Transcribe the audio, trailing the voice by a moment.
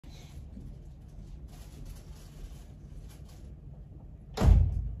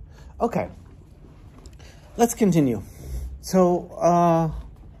Okay, let's continue. So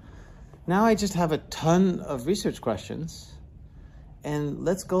now I just have a ton of research questions, and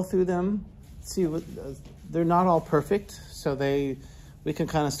let's go through them. See, they're not all perfect, so we can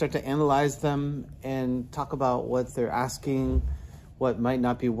kind of start to analyze them and talk about what they're asking, what might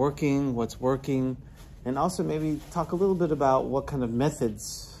not be working, what's working, and also maybe talk a little bit about what kind of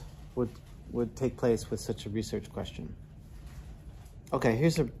methods would take place with such a research question. Okay,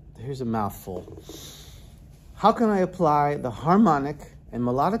 here's a mouthful. How can I apply the harmonic and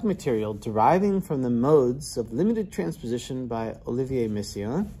melodic material deriving from the modes of limited transposition by Olivier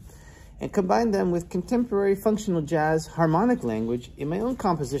Messiaen and combine them with contemporary functional jazz harmonic language in my own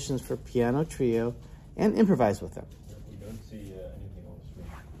compositions for piano, trio, and improvise with them? We don't see anything on the screen.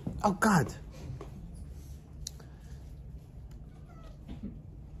 Oh, God.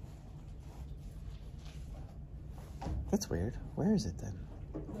 That's weird. Where is it then?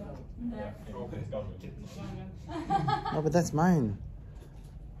 Yeah, it's gone. Oh, but that's mine.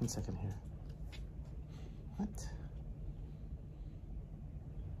 1 second here. What?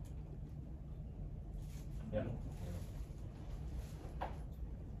 Yeah.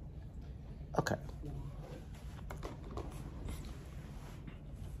 Okay.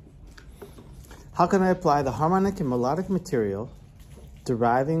 How can I apply the harmonic and melodic material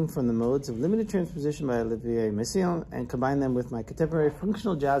deriving from the modes of limited transposition by Olivier Messiaen and combine them with my contemporary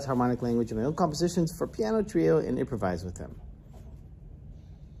functional jazz harmonic language in my own compositions for piano, trio, and improvise with them?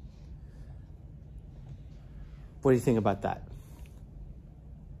 What do you think about that?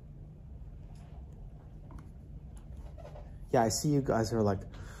 Yeah, I see you guys are like,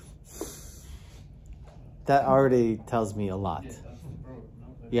 that already tells me a lot.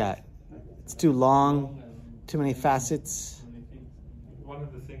 Yeah, it's too long, too many facets. One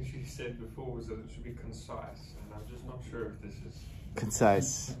of the things you said before was that it should be concise, and I'm just not sure if this is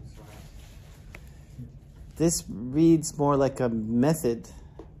Concise. This reads more like a method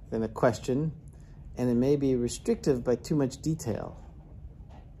than a question, and it may be restrictive by too much detail.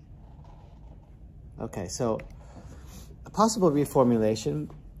 Okay, so a possible reformulation: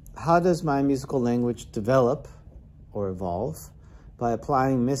 how does my musical language develop or evolve? By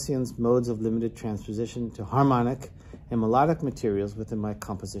applying Messiaen's modes of limited transposition to harmonic and melodic materials within my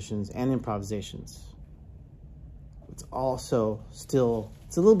compositions and improvisations. It's also still,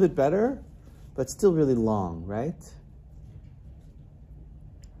 it's a little bit better, but still really long, right?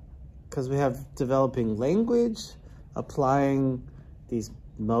 Because we have developing language, applying these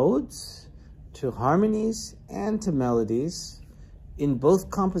modes to harmonies and to melodies in both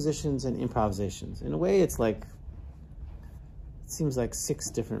compositions and improvisations. In a way, it's like, it seems like 6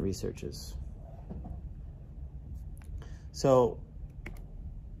 different researches. So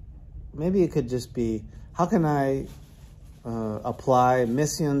maybe it could just be, how can I apply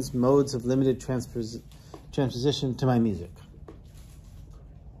Messiaen's modes of limited transposition to my music?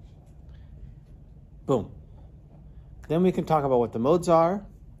 Boom. Then we can talk about what the modes are.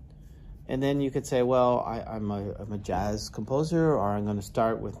 And then you could say, well, I'm a jazz composer, or I'm going to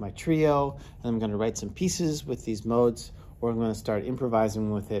start with my trio, and I'm going to write some pieces with these modes, or I'm going to start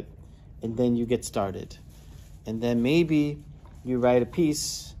improvising with it, and then you get started. And then maybe you write a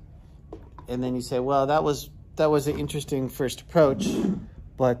piece, and then you say, well, that was an interesting first approach,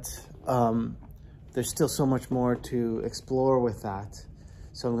 but there's still so much more to explore with that.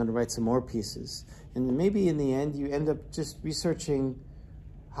 So I'm going to write some more pieces. And then maybe in the end, you end up just researching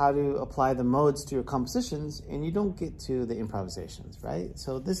how to apply the modes to your compositions, and you don't get to the improvisations, right?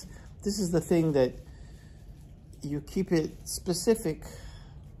 So this is the thing that you keep it specific,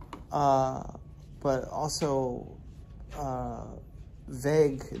 but also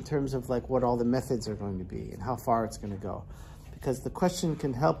vague in terms of like what all the methods are going to be and how far it's going to go. Because the question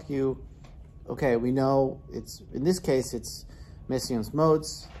can help you, okay, we know it's, in this case, it's Messiaen's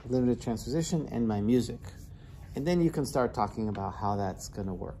modes, limited transposition, and my music. And then you can start talking about how that's going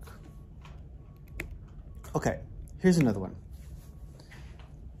to work. Okay, here's another one.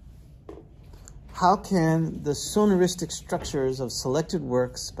 How can the sonoristic structures of selected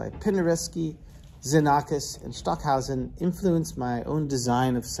works by Penderecki, Xenakis, and Stockhausen influence my own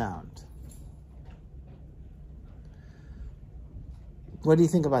design of sound? What do you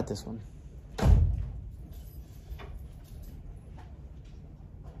think about this one?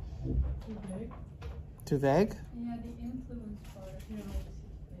 Too vague? Too vague? Yeah, the influence part, you know,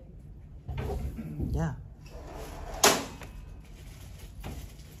 is vague. Yeah.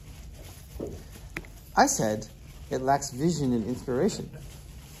 I said it lacks vision and inspiration.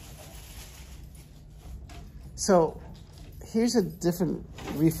 So here's a different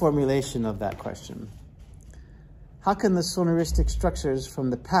reformulation of that question. how can the sonoristic structures from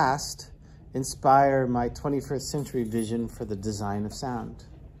the past inspire my 21st century vision for the design of sound?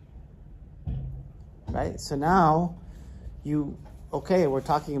 Right? So now okay, we're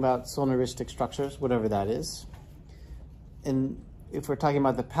talking about sonoristic structures, whatever that is. And if we're talking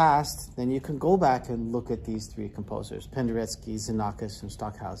about the past, then you can go back and look at these three composers, Penderecki, Xenakis, and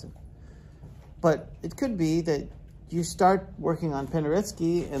Stockhausen. But it could be that you start working on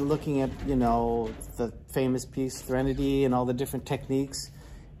Penderecki and looking at, the famous piece, Threnody, and all the different techniques,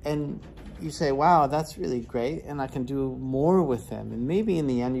 and you say, wow, that's really great, and I can do more with them. And maybe in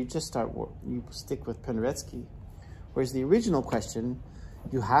the end, you just you stick with Penderecki. Whereas the original question,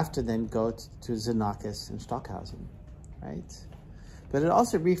 you have to then go to Xenakis and Stockhausen, right? But it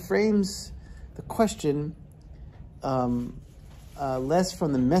also reframes the question less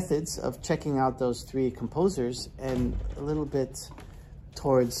from the methods of checking out those three composers and a little bit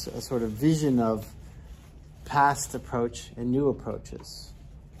towards a sort of vision of past approach and new approaches.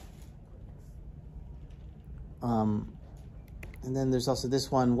 And then there's also this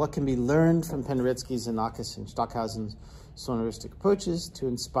one, what can be learned from Penderecki, Xenakis, and Stockhausen's sonoristic approaches to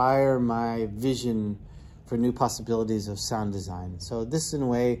inspire my vision for new possibilities of sound design? So this, in a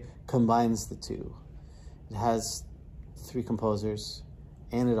way, combines the two. It has three composers,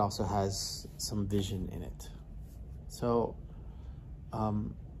 and it also has some vision in it. So,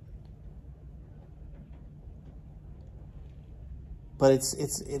 but it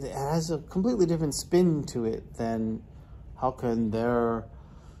has a completely different spin to it than how can their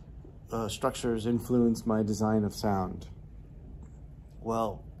structures influence my design of sound.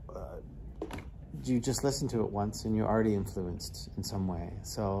 Well, you just listen to it once and you're already influenced in some way.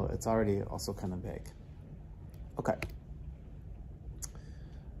 So it's already also kind of big. Okay.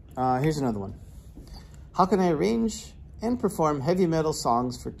 Here's another one. How can I arrange and perform heavy metal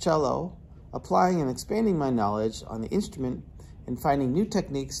songs for cello, applying and expanding my knowledge on the instrument and finding new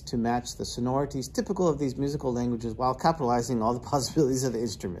techniques to match the sonorities typical of these musical languages while capitalizing all the possibilities of the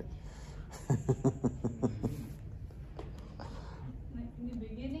instrument? In the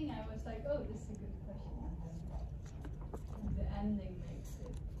beginning, I was like, oh, this is a good question. And the ending makes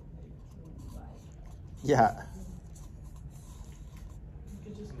it too wide. Yeah. You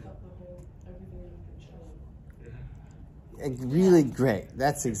could just cut the whole everything out of the cello. Really great.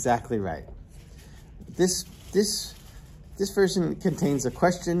 That's exactly right. This version contains a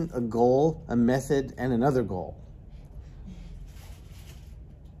question, a goal, a method, and another goal.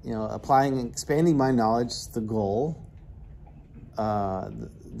 Applying and expanding my knowledge is the goal.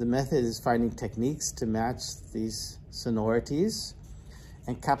 The method is finding techniques to match these sonorities,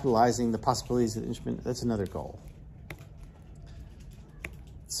 and capitalizing the possibilities of the instrument, that's another goal.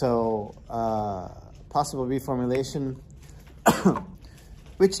 So, possible reformulation.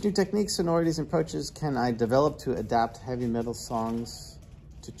 Which new techniques, sonorities, and approaches can I develop to adapt heavy metal songs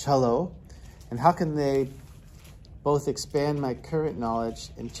to cello? And how can they both expand my current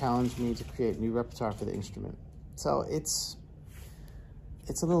knowledge and challenge me to create new repertoire for the instrument? So it's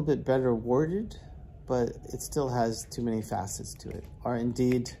a little bit better worded, but it still has too many facets to it. Or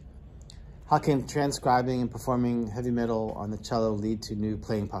indeed, how can transcribing and performing heavy metal on the cello lead to new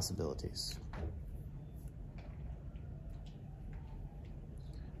playing possibilities?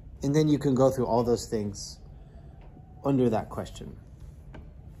 And then you can go through all those things under that question.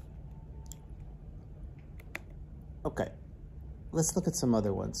 Okay, let's look at some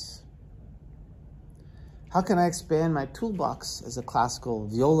other ones. How can I expand my toolbox as a classical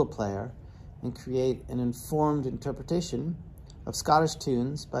viola player and create an informed interpretation of Scottish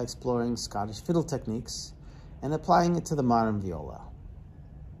tunes by exploring Scottish fiddle techniques and applying it to the modern viola?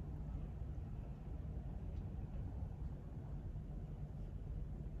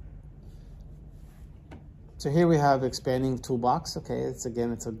 So here we have expanding toolbox. Okay, it's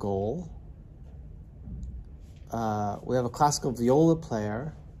a goal. We have a classical viola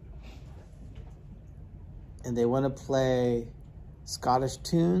player, and they want to play Scottish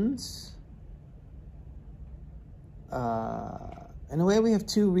tunes. In a way, we have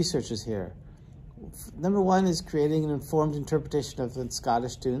two researches here. Number one is creating an informed interpretation of the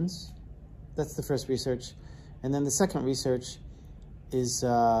Scottish tunes. That's the first research. And then the second research is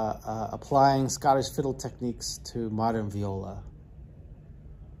applying Scottish fiddle techniques to modern viola.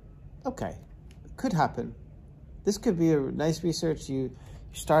 Okay, could happen. This could be a nice research. You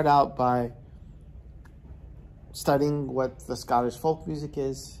start out by studying what the Scottish folk music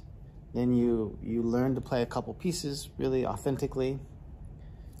is, then you learn to play a couple pieces really authentically,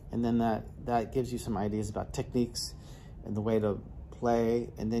 and then that gives you some ideas about techniques and the way to play,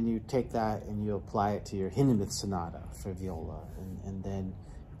 and then you take that and you apply it to your Hindemith sonata for viola, and then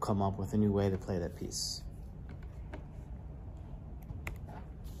you come up with a new way to play that piece.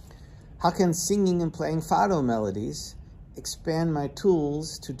 How can singing and playing fado melodies expand my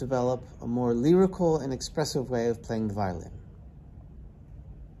tools to develop a more lyrical and expressive way of playing the violin?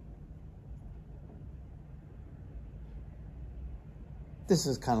 This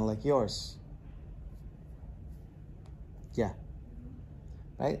is kind of like yours. Yeah.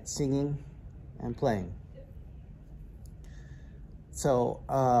 Right? Singing and playing. So,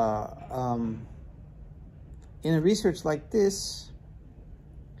 in a research like this,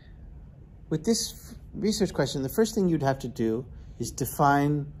 with this research question, the first thing you'd have to do is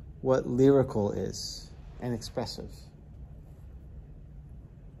define what lyrical is and expressive.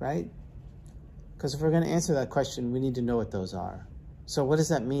 Right? Because if we're going to answer that question, we need to know what those are. So what does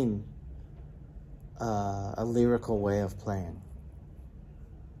that mean, a lyrical way of playing?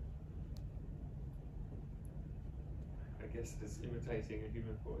 I guess it's imitating a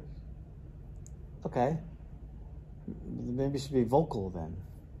human voice. Okay. Maybe it should be vocal then.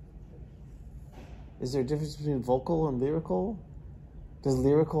 Is there a difference between vocal and lyrical? Does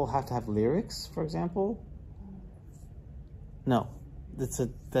lyrical have to have lyrics, for example? No. That's a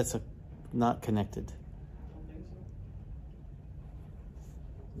not connected.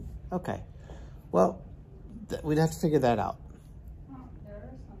 Okay. Well, we'd have to figure that out. There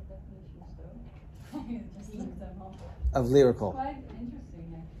are some definitions though. I just looked them up. Of lyrical. Quite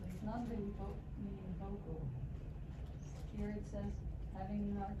interesting actually. It's not really meaning vocal. Here it says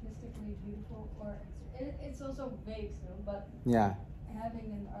having an artistically beautiful or it's also vague still, but Yeah.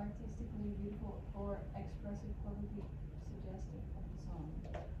 having an artistically beautiful or expressive quality suggestive of the song.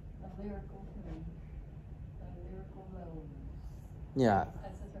 A lyrical feeling. A lyrical melody. Yeah.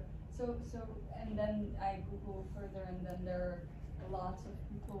 Etc. So, and then I Google further, and then there are lots of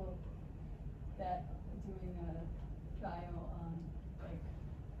people that are doing a trial on like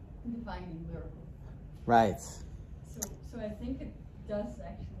defining lyrical. Right. So I think it does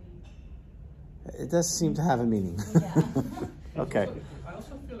actually. It does seem to have a meaning. Yeah. Okay. I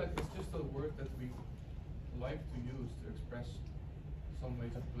also feel like it's just a word that we like to use to express some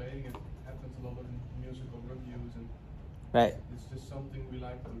ways of playing. It happens a lot in musical reviews, and Right. it's just something we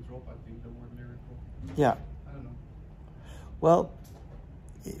like to drop. I think the word lyrical. Yeah. I don't know. Well.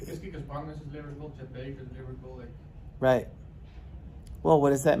 Because Kikas Bangers is lyrical, Chet Baker is lyrical. Like. Right. Well,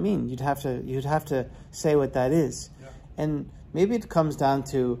 what does that mean? You'd have to say what that is, Yeah. and maybe it comes down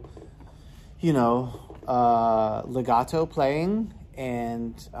to, legato playing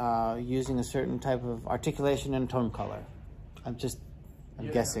and using a certain type of articulation and tone color. I'm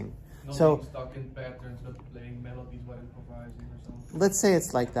guessing. Not So being stuck in patterns, but playing melodies while improvising or something. let's say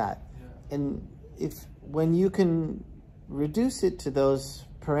it's like that, Yeah. and when you can reduce it to those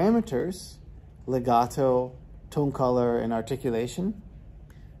parameters, legato, tone color, and articulation,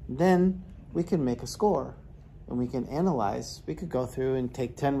 then we can make a score and we can analyze. We could go through and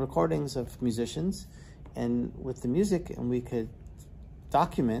take 10 recordings of musicians and with the music, and we could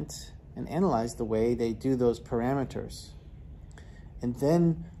document and analyze the way they do those parameters. And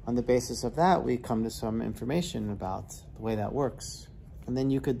then on the basis of that, we come to some information about the way that works. And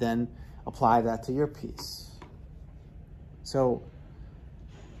then you could then apply that to your piece. So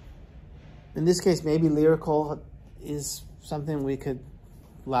in this case, maybe lyrical is something we could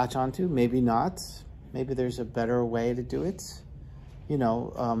latch onto, maybe not. Maybe there's a better way to do it. If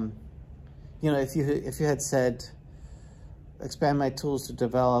you had said, expand my tools to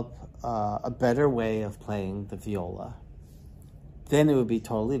develop a better way of playing the viola, then it would be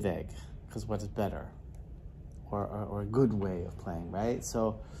totally vague, because what is better, or a good way of playing, right?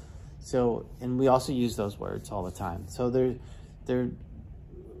 So, and we also use those words all the time. So this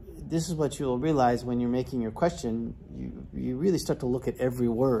is what you'll realize when you're making your question. You really start to look at every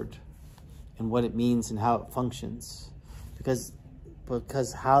word and what it means and how it functions, because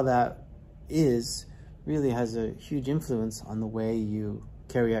how that is really has a huge influence on the way you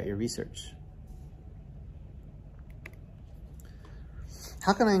carry out your research.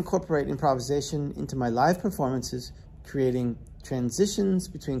 How can I incorporate improvisation into my live performances, creating transitions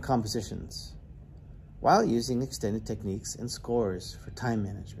between compositions while using extended techniques and scores for time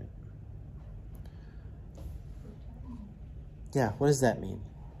management? Yeah, what does that mean?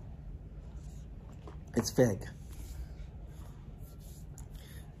 It's vague.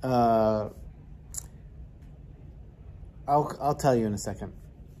 I'll tell you in a second.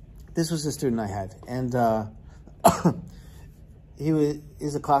 This was a student I had, and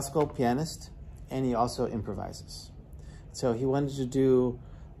is a classical pianist, and he also improvises. So he wanted to do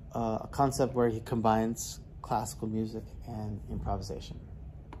a concept where he combines classical music and improvisation.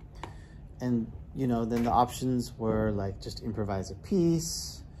 And then the options were like just improvise a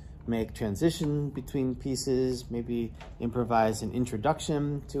piece, make transition between pieces, maybe improvise an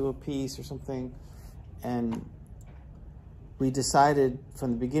introduction to a piece or something. And we decided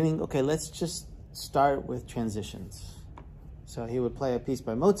from the beginning, okay, let's just start with transitions. So he would play a piece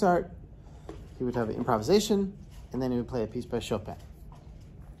by Mozart, he would have an improvisation, and then he would play a piece by Chopin.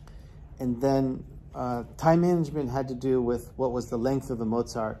 And then time management had to do with what was the length of the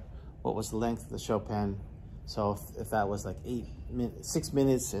Mozart, what was the length of the Chopin. So if that was like 6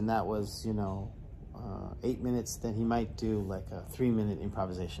 minutes and that was, 8 minutes, then he might do like a 3-minute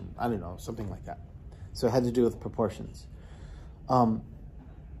improvisation. I don't know, something like that. So it had to do with proportions. But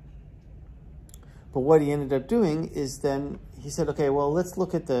what he ended up doing is then he said, okay, well, let's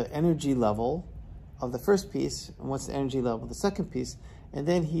look at the energy level of the first piece and what's the energy level of the second piece. And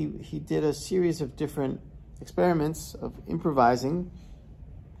then he did a series of different experiments of improvising,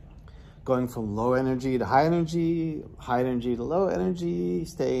 going from low energy to high energy to low energy,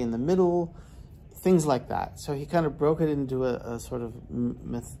 stay in the middle, things like that. So he kind of broke it into a sort of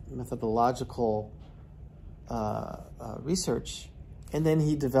methodological research. And then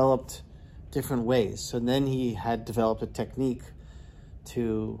he developed different ways. So then he had developed a technique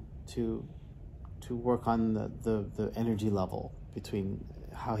to work on the energy level between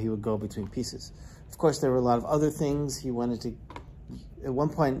how he would go between pieces. Of course, there were a lot of other things he wanted to. At one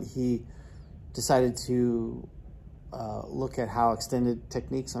point, he decided to look at how extended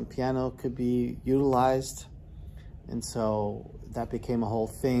techniques on piano could be utilized, and so that became a whole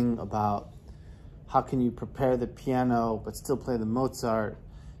thing about how can you prepare the piano but still play the Mozart,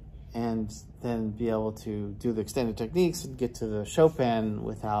 and then be able to do the extended techniques and get to the Chopin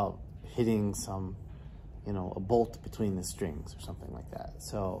without hitting some, a bolt between the strings or something like that.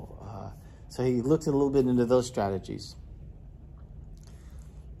 So, so he looked a little bit into those strategies.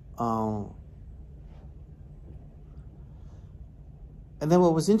 And then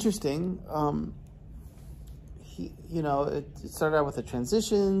what was interesting, it started out with the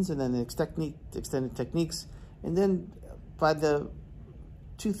transitions and then the extended techniques, and then by the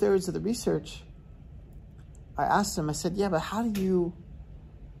 2/3 of the research, I asked him, I said, yeah, but how do you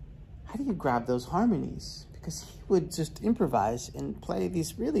grab those harmonies? Because he would just improvise and play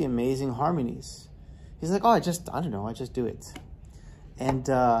these really amazing harmonies. He's like, oh, I just do it. And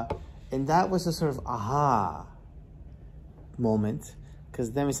that was a sort of aha moment,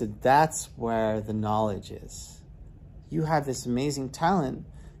 because then we said, that's where the knowledge is. You have this amazing talent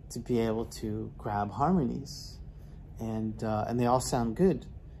to be able to grab harmonies, and they all sound good.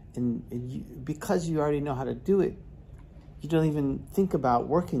 And because you already know how to do it, you don't even think about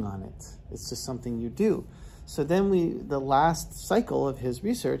working on it. It's just something you do. So then the last cycle of his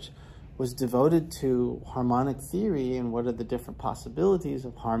research was devoted to harmonic theory and what are the different possibilities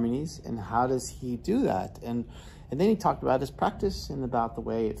of harmonies and how does he do that. And then he talked about his practice and about the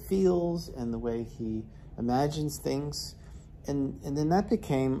way it feels and the way he imagines things. And then that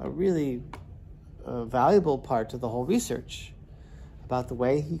became a really valuable part to the whole research about the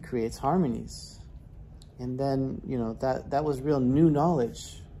way he creates harmonies. And then, that was real new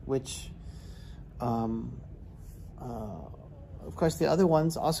knowledge, which, of course, the other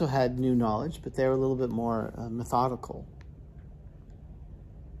ones also had new knowledge, but they were a little bit more methodical.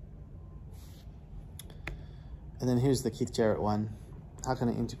 And then here's the Keith Jarrett one. How can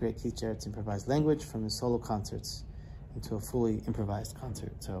I integrate Keith Jarrett's improvised language from his solo concerts into a fully improvised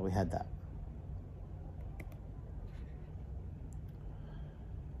concert? So we had that.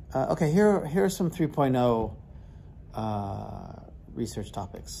 Okay, here are some 3.0 research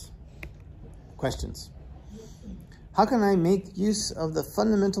topics. Questions. How can I make use of the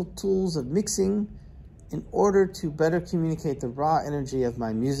fundamental tools of mixing in order to better communicate the raw energy of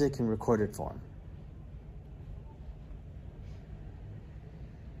my music in recorded form?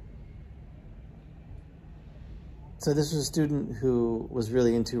 So this was a student who was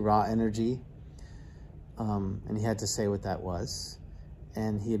really into raw energy, and he had to say what that was.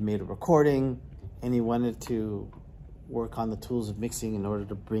 And he had made a recording, and he wanted to work on the tools of mixing in order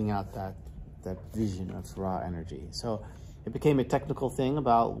to bring out that vision of raw energy. So it became a technical thing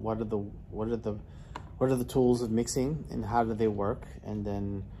about what are the tools of mixing and how do they work. And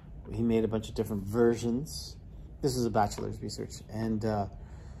then he made a bunch of different versions. This is a bachelor's research, and then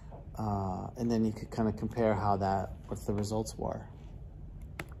you could kind of compare what the results were.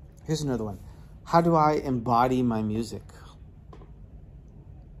 Here's another one. How do I embody my music?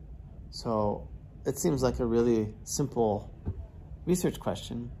 So it seems like a really simple research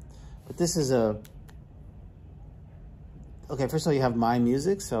question, but this is okay, first of all, you have my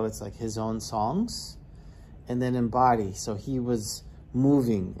music, so it's like his own songs, and then embody. So he was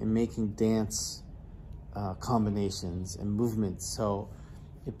moving and making dance combinations and movements. So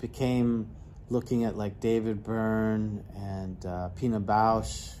it became looking at like David Byrne and Pina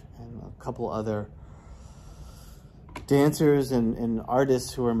Bausch and a couple other dancers and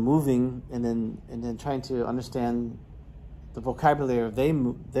artists who are moving, and then trying to understand the vocabulary of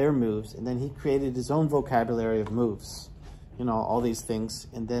their moves, and then he created his own vocabulary of moves, you know, all these things,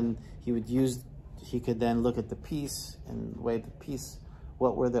 and then he could then look at the piece and weigh the piece,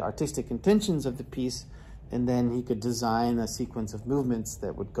 what were the artistic intentions of the piece, and then he could design a sequence of movements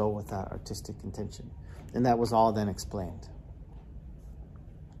that would go with that artistic intention, and that was all then explained.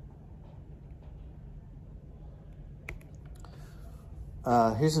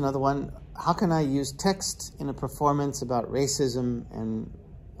 Here's another one. How can I use text in a performance about racism and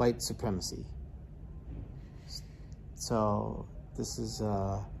white supremacy? So this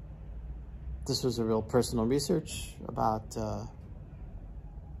was a real personal research about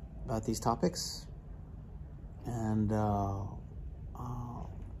these topics, and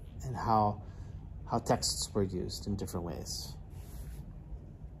how texts were used in different ways.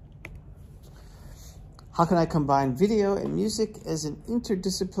 How can I combine video and music as an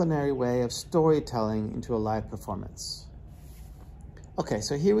interdisciplinary way of storytelling into a live performance? Okay,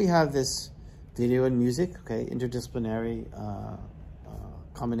 so here we have this video and music, okay, interdisciplinary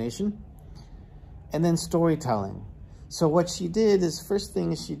combination, and then storytelling. So what she did is, first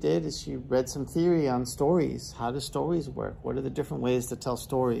thing she did is she read some theory on stories. How do stories work? What are the different ways to tell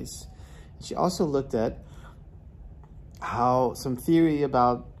stories? She also looked at how some theory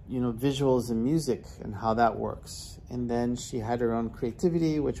about, you know, visuals and music and how that works. And then she had her own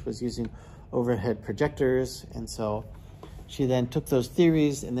creativity, which was using overhead projectors. And so she then took those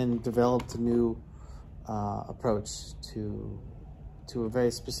theories and then developed a new approach to a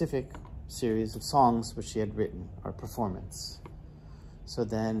very specific series of songs which she had written, or performance. So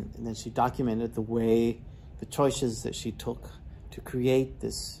then she documented the choices that she took to create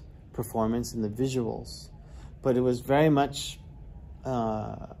this performance and the visuals. But it was very much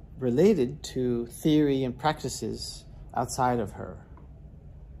related to theory and practices outside of her,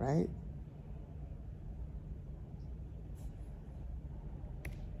 right?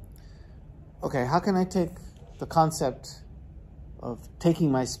 Okay, how can I take the concept of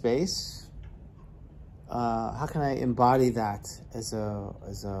taking my space? How can I embody that as a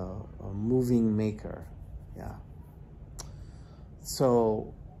moving maker? Yeah.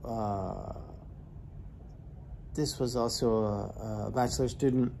 So this was also a bachelor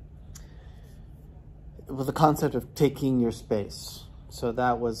student with the concept of taking your space. So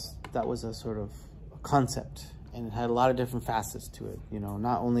that was a sort of a concept, and it had a lot of different facets to it. You know,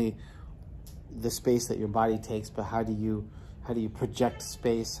 not only the space that your body takes, but how do you project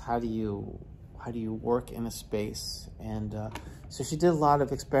space? How do you work in a space? And so she did a lot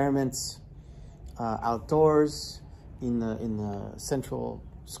of experiments outdoors in the central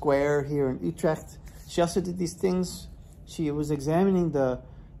square here in Utrecht. She also did these things. She was examining the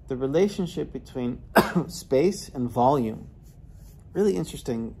relationship between space and volume. Really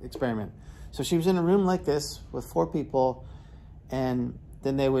interesting experiment. So she was in a room like this with 4 people, and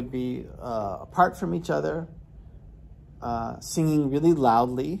then they would be apart from each other, singing really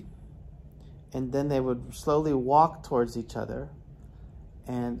loudly, and then they would slowly walk towards each other.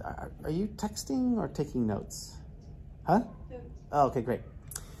 And are you texting or taking notes? Huh? Oh, okay, great.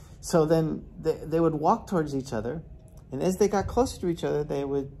 So then they would walk towards each other, and as they got closer to each other, they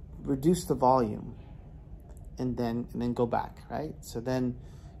would reduce the volume and then go back, right? So then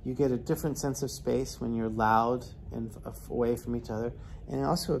you get a different sense of space when you're loud and away from each other, and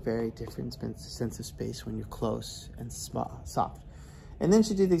also a very different sense of space when you're close and soft. And then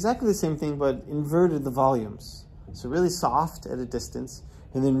she did exactly the same thing, but inverted the volumes. So really soft at a distance,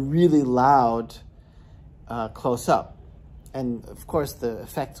 and then really loud close up. And of course, the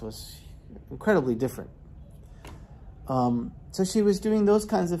effect was incredibly different. So she was doing those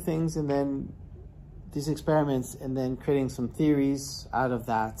kinds of things, and then these experiments, and then creating some theories out of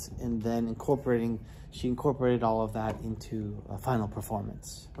that, and then she incorporated all of that into a final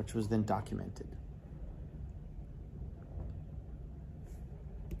performance, which was then documented.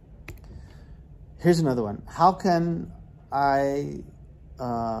 Here's another one. How can I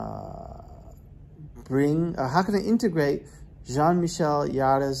integrate Jean-Michel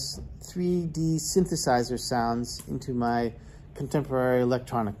Jarre's 3D synthesizer sounds into my contemporary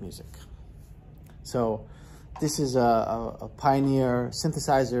electronic music? So this is a pioneer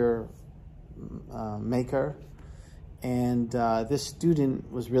synthesizer maker, and this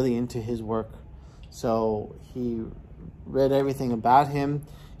student was really into his work. So he read everything about him.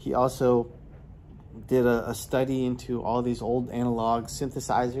 He also did a study into all these old analog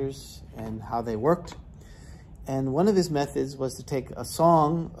synthesizers and how they worked. And one of his methods was to take a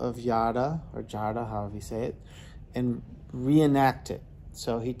song of Yada, or Jada, however you say it, and reenact it.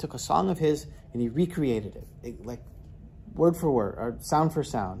 So he took a song of his and he recreated it, like word for word, or sound for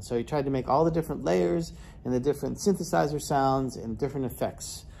sound. So he tried to make all the different layers and the different synthesizer sounds and different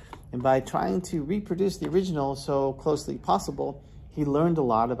effects. And by trying to reproduce the original so closely possible, he learned a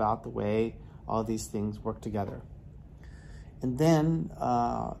lot about the way all these things work together. And then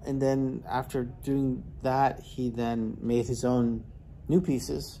after doing that, he then made his own new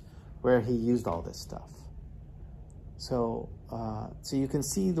pieces where he used all this stuff. So, so you can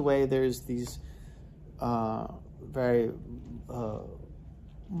see the way there's these very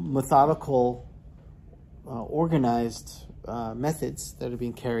methodical, organized methods that are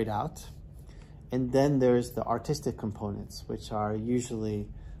being carried out. And then there's the artistic components, which are usually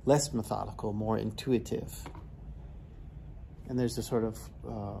less methodical, more intuitive. And there's a sort of,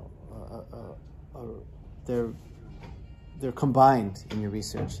 they're combined in your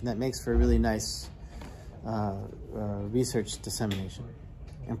research, and that makes for a really nice research dissemination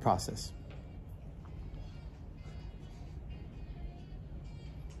and process.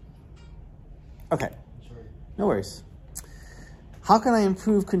 Okay, no worries. How can I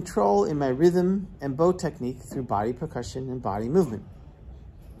improve control in my rhythm and bow technique through body percussion and body movement?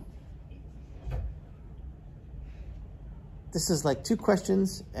 This is like 2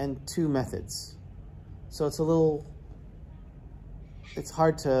 questions and 2 methods. So it's a little, it's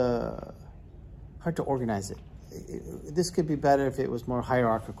hard to organize it. This could be better if it was more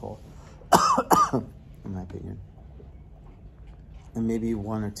hierarchical, in my opinion. And maybe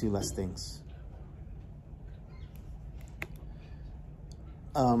 1 or 2 less things.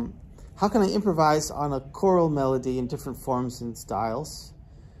 How can I improvise on a choral melody in different forms and styles,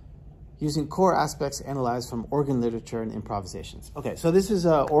 using core aspects analyzed from organ literature and improvisations? Okay, so this is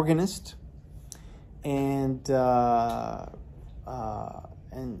an organist, and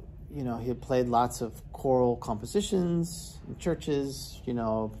you know, he had played lots of choral compositions in churches, you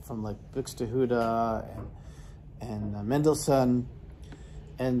know, from like Buxtehude and Mendelssohn.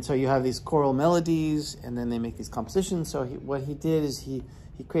 And so you have these choral melodies, and then they make these compositions. So what he did is he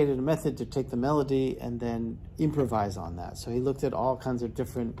created a method to take the melody and then improvise on that. So he looked at all kinds of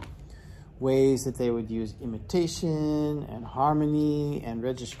different ways that they would use imitation and harmony and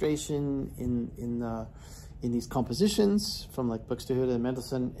registration in these compositions from like Buxtehude and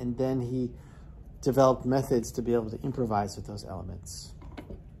Mendelssohn, and then he developed methods to be able to improvise with those elements.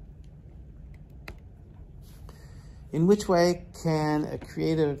 In which way can a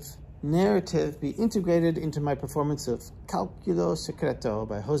creative narrative be integrated into my performance of Cálculo Secreto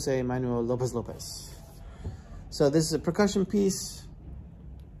by Jose Manuel Lopez Lopez? So this is a percussion piece,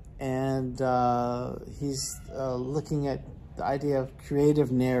 and he's looking at the idea of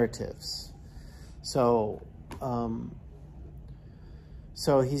creative narratives. So,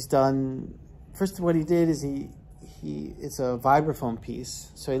 so he's done, first what he did is it's a vibraphone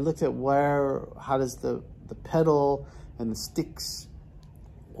piece. So he looked at how does the pedal and the sticks,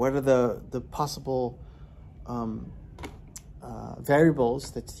 what are the possible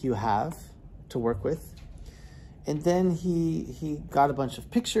variables that you have to work with. And then he got a bunch of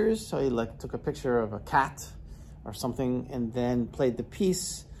pictures. So he like took a picture of a cat or something and then played the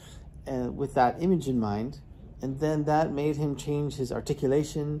piece with that image in mind. And then that made him change his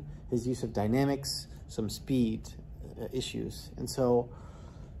articulation, his use of dynamics, some speed issues. And so,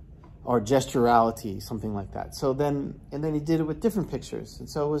 or gesturality, something like that. So then, and then he did it with different pictures. And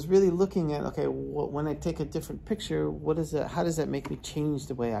so it was really looking at, okay, when I take a different picture, how does that make me change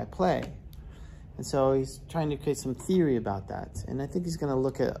the way I play? And so he's trying to create some theory about that. And I think he's gonna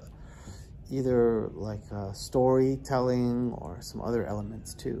look at either like storytelling or some other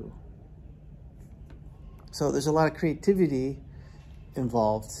elements too. So there's a lot of creativity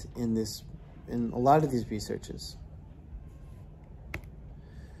involved in a lot of these researches.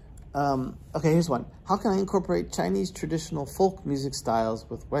 Okay, here's one. How can I incorporate Chinese traditional folk music styles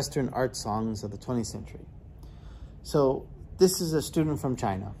with Western art songs of the 20th century? So this is a student from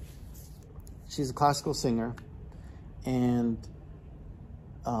China. She's a classical singer, and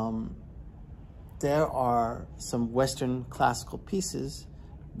there are some Western classical pieces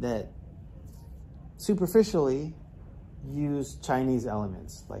that superficially use Chinese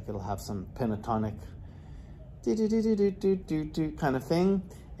elements. Like it'll have some pentatonic do-do-do-do-do-do-do kind of thing,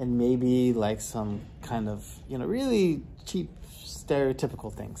 and maybe like some kind of, you know, really cheap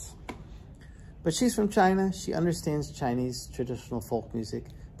stereotypical things. But she's from China. She understands Chinese traditional folk music,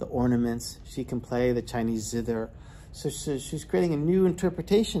 the ornaments. She can play the Chinese zither. So she's creating a new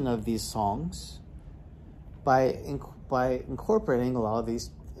interpretation of these songs by incorporating a lot of these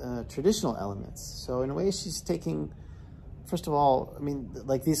traditional elements. So in a way, she's taking, first of all, I mean,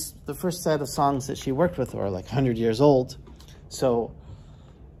 like the first set of songs that she worked with are like 100 years old. So,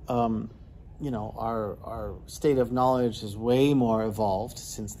 you know, our state of knowledge is way more evolved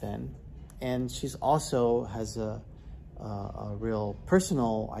since then. And she's also has a real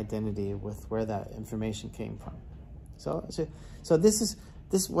personal identity with where that information came from. So this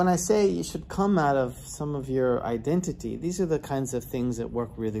when I say you should come out of some of your identity, these are the kinds of things that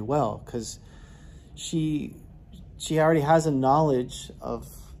work really well, because she already has a knowledge of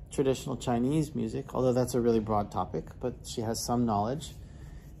traditional Chinese music, although that's a really broad topic, but she has some knowledge.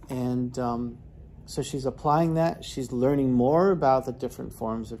 And so she's applying that. She's learning more about the different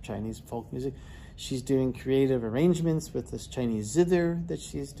forms of Chinese folk music. She's doing creative arrangements with this Chinese zither that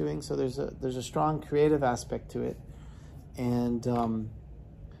she's doing. So there's a strong creative aspect to it. And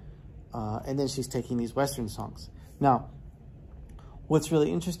then she's taking these Western songs. Now, what's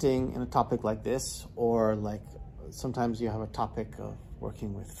really interesting in a topic like this, or like sometimes you have a topic of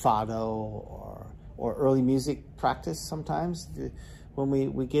working with fado or early music practice sometimes, when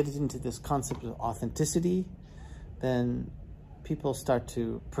we get into this concept of authenticity, then people start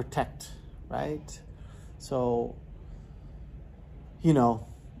to protect, right? So, you know,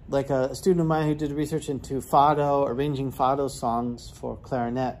 like a student of mine who did research into fado, arranging fado songs for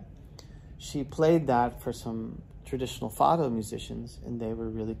clarinet, she played that for some traditional fado musicians, and they were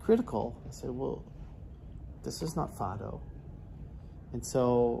really critical. I said, well, this is not fado. And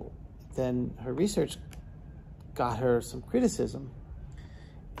so then her research got her some criticism.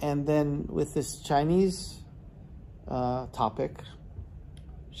 And then with this Chinese topic,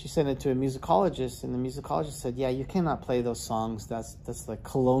 she sent it to a musicologist, and the musicologist said, yeah, you cannot play those songs. That's like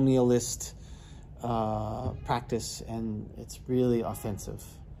colonialist practice, and it's really offensive,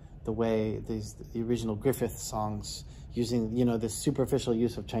 the way the original Griffith songs using, you know, this superficial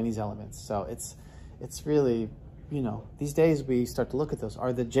use of Chinese elements. So it's really, you know, these days we start to look at those,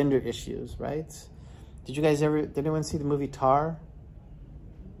 are the gender issues, right? Did anyone see the movie Tar?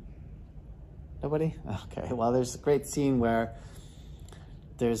 Nobody? Okay, well, there's a great scene where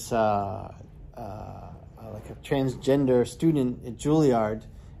there's like a transgender student at Juilliard,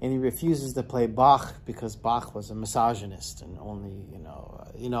 and he refuses to play Bach because Bach was a misogynist and only,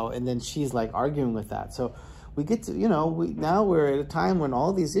 you know, and then she's like arguing with that. So we get to, you know, now we're at a time when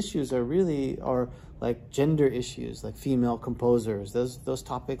all these issues are like gender issues, like female composers, those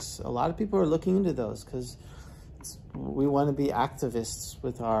topics. A lot of people are looking into those because we want to be activists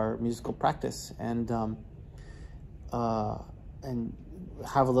with our musical practice and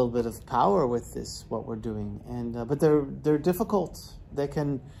have a little bit of power with this, what we're doing. And but they're difficult. They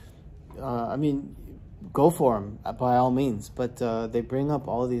can, I mean, go for them by all means, but they bring up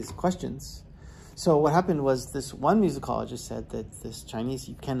all these questions. So what happened was this one musicologist said that this Chinese,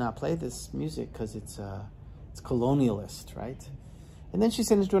 you cannot play this music because it's colonialist, right? And then she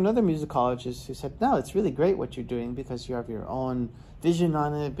sent it to another musicologist who said, no, it's really great what you're doing because you have your own vision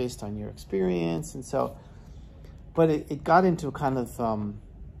on it based on your experience. And so, but it got into a kind of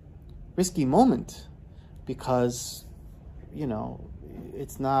risky moment because, you know,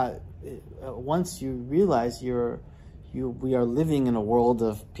 it's not, once you realize we are living in a world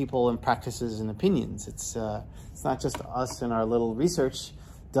of people and practices and opinions. It's not just us and our little research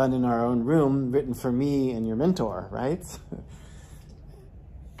done in our own room, written for me and your mentor, right?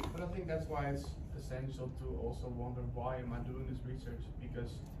 But I think that's why it's essential to also wonder, why am I doing this research?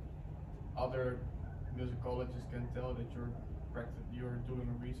 Because other musicologists can tell that you're doing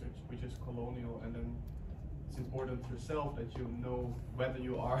a research which is colonial, and then it's important yourself that you know whether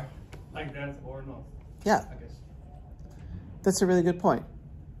you are like that or not. Yeah. I guess. That's a really good point.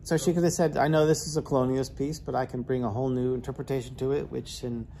 So she could have said, I know this is a colonialist piece, but I can bring a whole new interpretation to it, which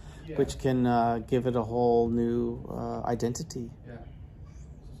can give it a whole new identity. Yeah. So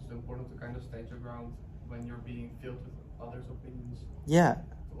it's important to kind of stand your ground when you're being filled with others' opinions. Yeah.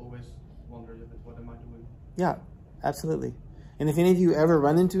 To always wonder a little bit, what am I doing? Yeah, absolutely. And if any of you ever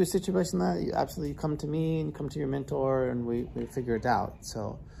run into a situation like that, you absolutely come to me and you come to your mentor and we figure it out.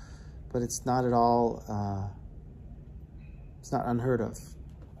 So, but it's not at all, it's not unheard of.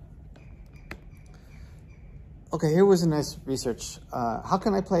 Okay, here was a nice research. How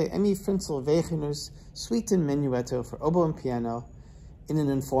can I play Emmy Frinsel Wegener's Suite and Menuetto for oboe and piano in an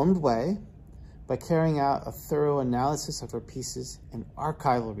informed way by carrying out a thorough analysis of her pieces and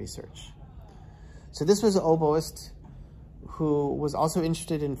archival research? So this was an oboist who was also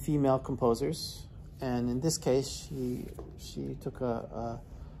interested in female composers, and in this case, she took a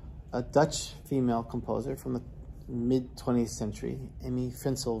Dutch female composer from the mid-20th century, Emmy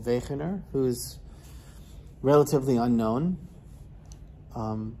Frinsel Wegener, who's relatively unknown,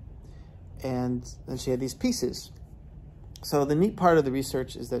 And then she had these pieces. So the neat part of the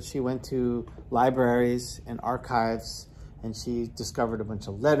research is that she went to libraries and archives, and she discovered a bunch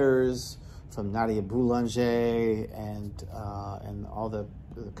of letters from Nadia Boulanger and all the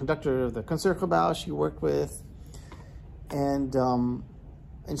conductor of the Concertgebouw she worked with, and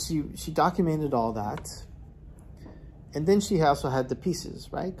she documented all that. And then she also had the pieces,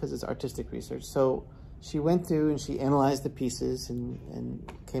 right? Because it's artistic research. So she went through and she analyzed the pieces and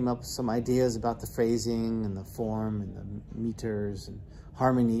came up with some ideas about the phrasing and the form and the meters and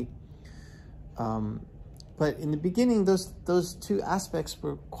harmony. But in the beginning, those two aspects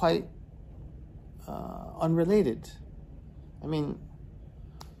were quite unrelated. I mean,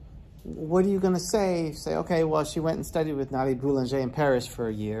 what are you going to say? Say, okay, well, she went and studied with Nadia Boulanger in Paris for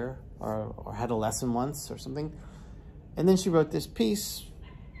a year, or had a lesson once or something, and then she wrote this piece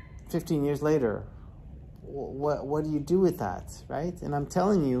 15 years later. What do you do with that, right? And I'm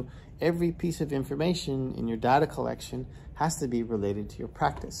telling you, every piece of information in your data collection has to be related to your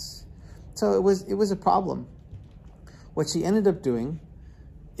practice. So it was a problem. What she ended up doing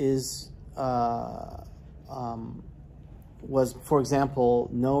is was, for example,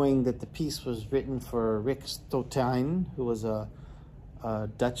 knowing that the piece was written for Rick Stotijn, who was a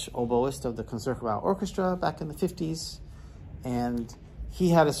Dutch oboist of the Concertgebouw Orchestra back in the 50s, and he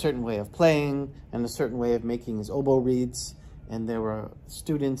had a certain way of playing and a certain way of making his oboe reeds, and there were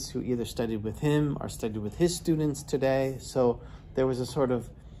students who either studied with him or studied with his students today. So there was a sort of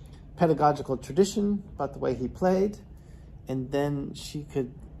pedagogical tradition about the way he played, and then she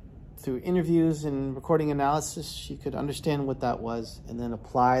could, through interviews and recording analysis, she could understand what that was and then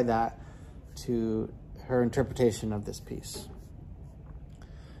apply that to her interpretation of this piece.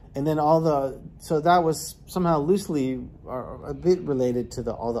 And then so that was somehow loosely or a bit related to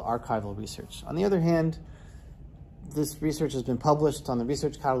all the archival research. On the other hand, this research has been published on the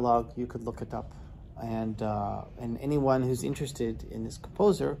research catalog. You could look it up. And anyone who's interested in this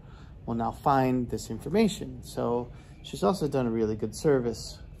composer will now find this information. So she's also done a really good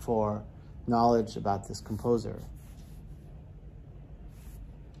service for knowledge about this composer.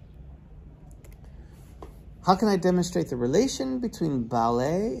 How can I demonstrate the relation between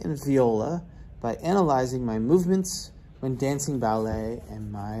ballet and viola by analyzing my movements when dancing ballet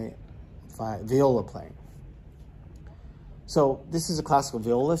and my viola playing? So this is a classical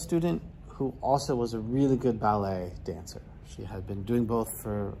viola student who also was a really good ballet dancer. She had been doing both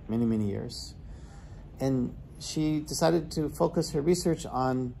for many, many years. And she decided to focus her research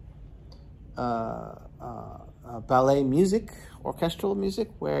on ballet music, orchestral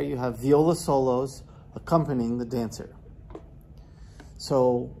music, where you have viola solos accompanying the dancer.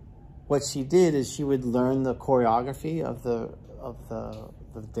 So what she did is she would learn the choreography of the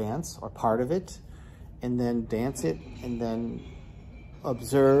dance, or part of it, and then dance it, and then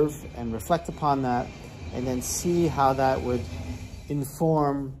observe and reflect upon that, and then see how that would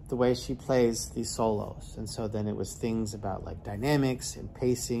inform the way she plays these solos. And so then it was things about like dynamics and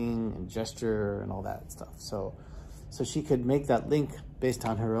pacing and gesture and all that stuff. So she could make that link based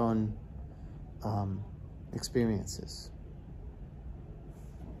on her own experiences.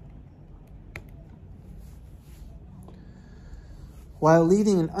 While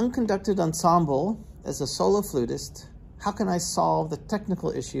leading an unconducted ensemble as a solo flutist, how can I solve the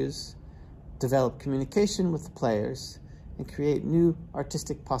technical issues, develop communication with the players, and create new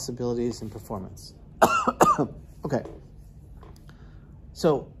artistic possibilities in performance? Okay.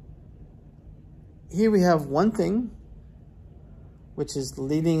 So here we have one thing, which is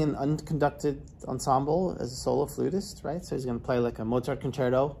leading an unconducted ensemble as a solo flutist, right? So he's going to play like a Mozart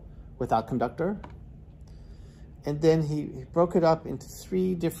concerto without conductor. And then he broke it up into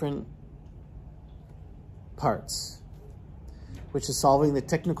 3 different parts, which is solving the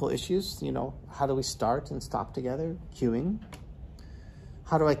technical issues. You know, how do we start and stop together? Cueing.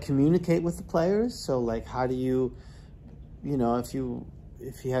 How do I communicate with the players? So like, how do you know,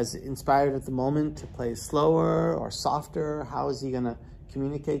 if he has inspired at the moment to play slower or softer, how is he going to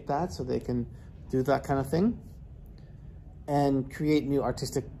communicate that so they can do that kind of thing? And create new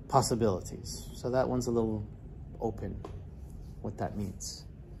artistic possibilities. So that one's a little open, what that means.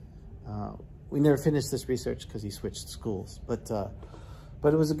 We never finished this research because he switched schools, but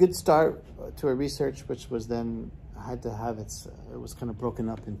it was a good start to a research which was then had to have it was kind of broken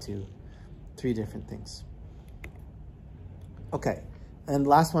up into 3 different things. Okay, and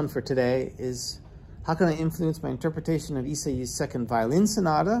last one for today is, how can I influence my interpretation of Isai's second violin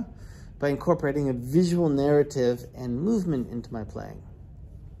sonata by incorporating a visual narrative and movement into my playing?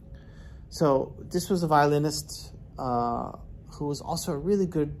 So this was a violinist who was also a really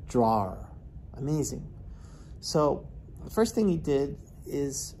good drawer. Amazing. So the first thing he did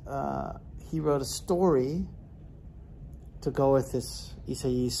is he wrote a story to go with this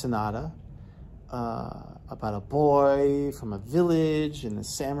Isaïe sonata about a boy from a village, and the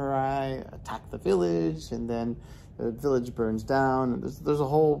samurai attack the village, and then the village burns down. And there's a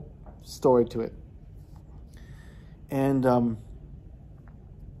whole story to it. And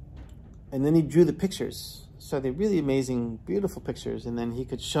then he drew the pictures. So they're really amazing, beautiful pictures. And then he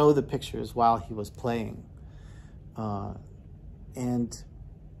could show the pictures while he was playing. And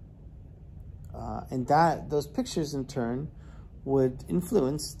those pictures in turn would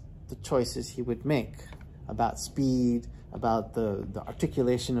influence the choices he would make about speed, about the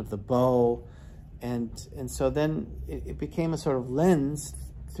articulation of the bow. And so then it became a sort of lens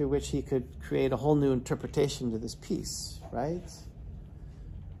through which he could create a whole new interpretation to this piece, right?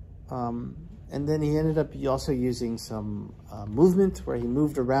 And then he ended up also using some movement where he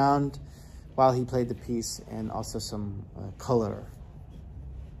moved around while he played the piece, and also some color.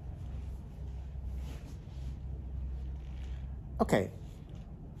 Okay,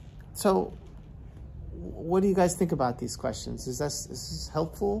 so what do you guys think about these questions? Is this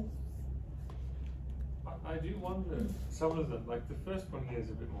helpful? I do wonder, some of them, like the first one here is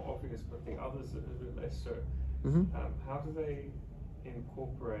a bit more obvious, but the others are a bit less so. Mm-hmm. How do they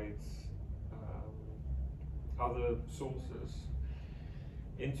incorporate other sources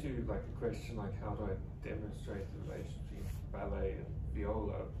into like a question like how do I demonstrate the relation between ballet and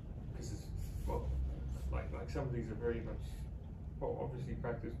viola? Because it's, well, like some of these are very much, well, obviously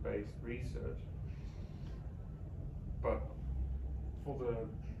practice-based research, but for the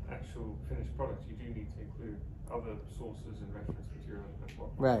actual finished product, you do need to include other sources and reference material and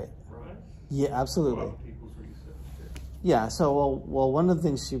whatnot. Right. Right? Yeah, absolutely. Other people's research too. Yeah, so well, one of the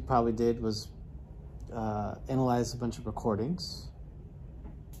things she probably did was analyze a bunch of recordings.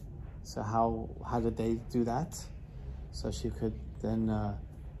 So how did they do that? So she could then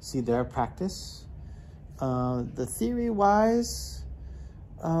see their practice. The theory-wise,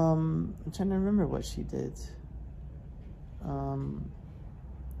 I'm trying to remember what she did.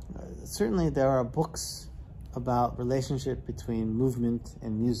 Certainly there are books about relationship between movement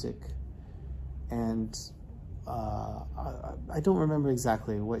and music, and I don't remember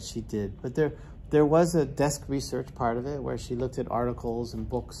exactly what she did, but there was a desk research part of it where she looked at articles and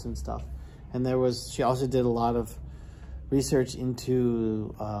books and stuff, and she also did a lot of research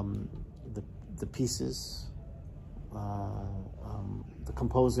into the pieces, the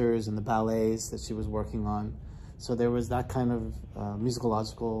composers and the ballets that she was working on. So there was that kind of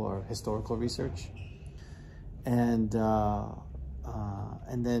musicological or historical research, and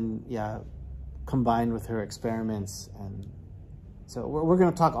then combined with her experiments. And so we're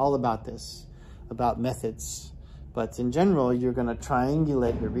going to talk all about this, about methods, but in general you're going to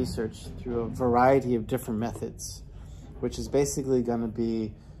triangulate your research through a variety of different methods, which is basically going to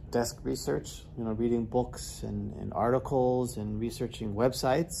be desk research, reading books and articles and researching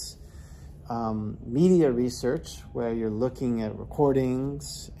websites. Media research, where you're looking at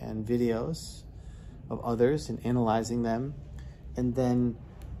recordings and videos of others and analyzing them. And then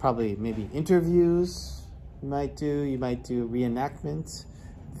probably maybe interviews you might do reenactments.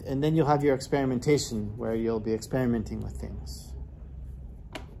 And then you'll have your experimentation, where you'll be experimenting with things.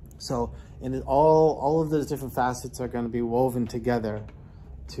 So, and all of those different facets are going to be woven together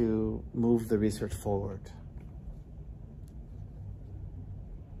to move the research forward.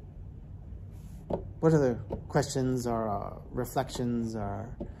 What other questions or reflections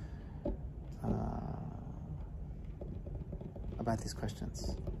or about these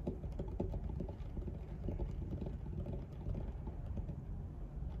questions?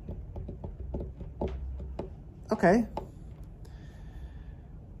 Okay.